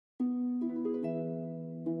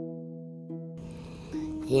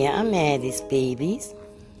Here are Maddie's babies.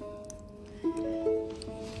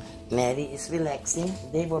 Maddie is relaxing.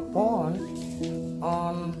 They were born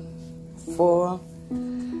on 4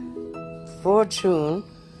 June.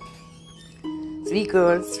 3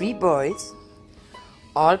 girls, 3 boys,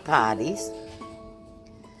 all parties.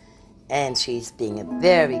 And she's being a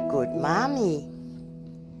very good mommy.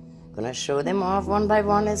 Gonna show them off one by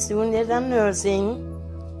one as soon as I'm nursing.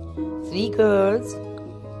 3 girls,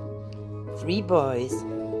 3 boys.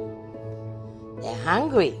 They're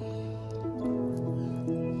hungry.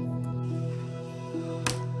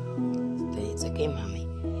 It's okay, mommy.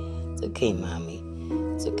 It's okay, mommy.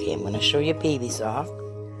 It's okay. I'm gonna show your babies off.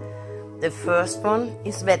 The first one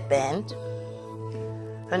is Wet Band.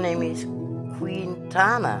 Her name is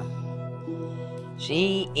Quintana.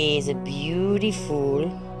 She is a beautiful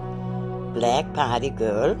black party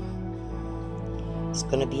girl. It's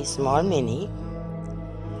gonna be a small mini.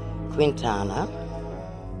 Quintana.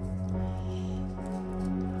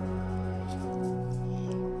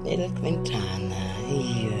 Little Quintana,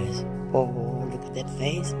 yes. Oh, look at that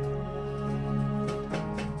face.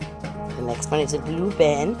 The next one is a Blue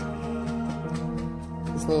Band.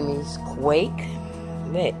 His name is Quake.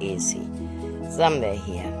 Where is he? Somewhere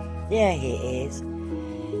here. There he is.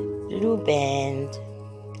 Blue Band.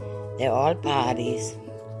 They're all parties.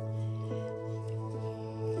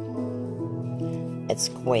 That's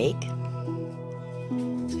Quake.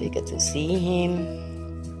 So you get to see him.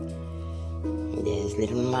 There's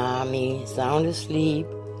little mommy sound asleep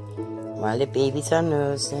while the babies are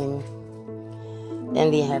nursing. Then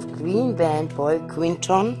we have Green Band boy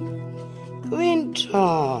Quinton.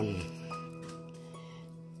 Quinton.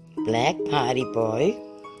 Black party boy.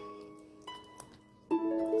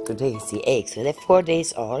 Today is the 8th, so they're 4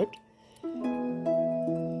 days old.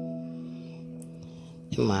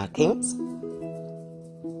 The markings.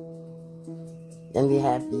 Then we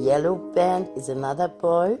have Yellow Band is another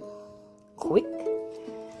boy. Quick.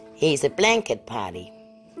 He's a blanket party.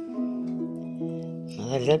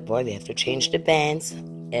 Another little boy. We have to change the bands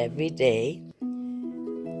every day.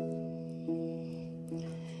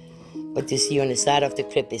 What you see on the side of the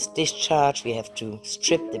crib is discharge. We have to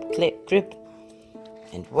strip the crib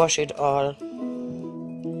and wash it all.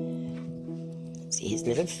 See his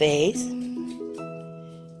little face.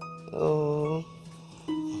 Oh,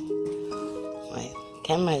 my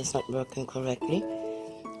camera is not working correctly.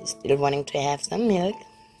 He's still wanting to have some milk.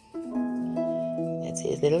 That's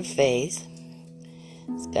his little face.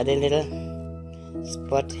 He's got a little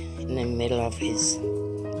spot in the middle of his,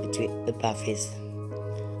 above his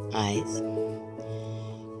eyes.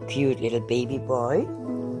 Cute little baby boy.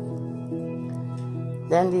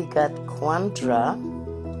 Then we got Quandra.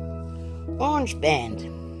 Orange Band.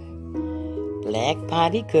 Black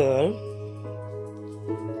party girl.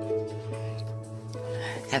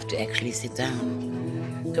 Have to actually sit down.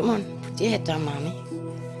 Come on, put your head down, mommy.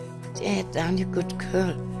 Put your head down, you good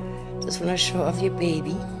girl. Just want to show off your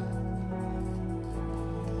baby.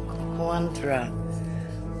 Quandra.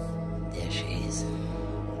 There she is.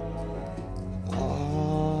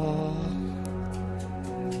 Oh.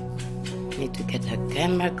 Need to get her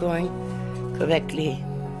camera going correctly.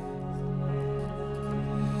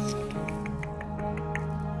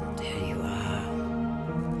 There you are.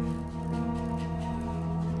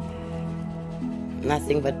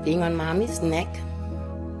 Nothing but being on mommy's neck.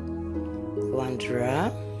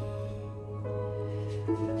 Quandra.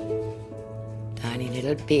 Tiny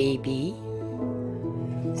little baby.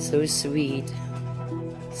 So sweet.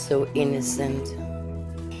 So innocent.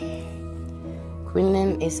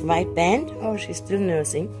 Quinlan is White Band. Oh, she's still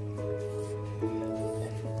nursing.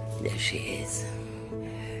 There she is.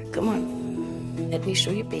 Come on. Let me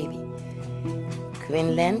show you, baby.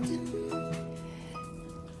 Quinlan.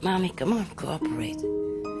 Mommy, come on. Cooperate.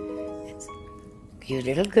 It's a cute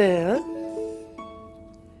little girl.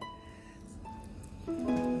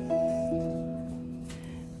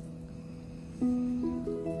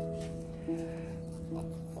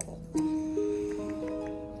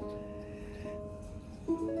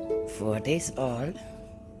 Four days old.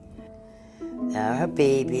 There are her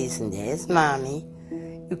babies, and there's mommy.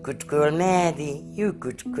 You good girl, Maddie. You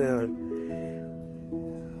good girl.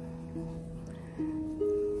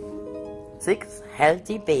 6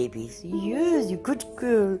 healthy babies. Yes, you good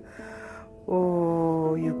girl.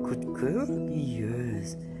 Oh, you good girl.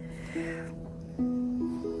 Yes.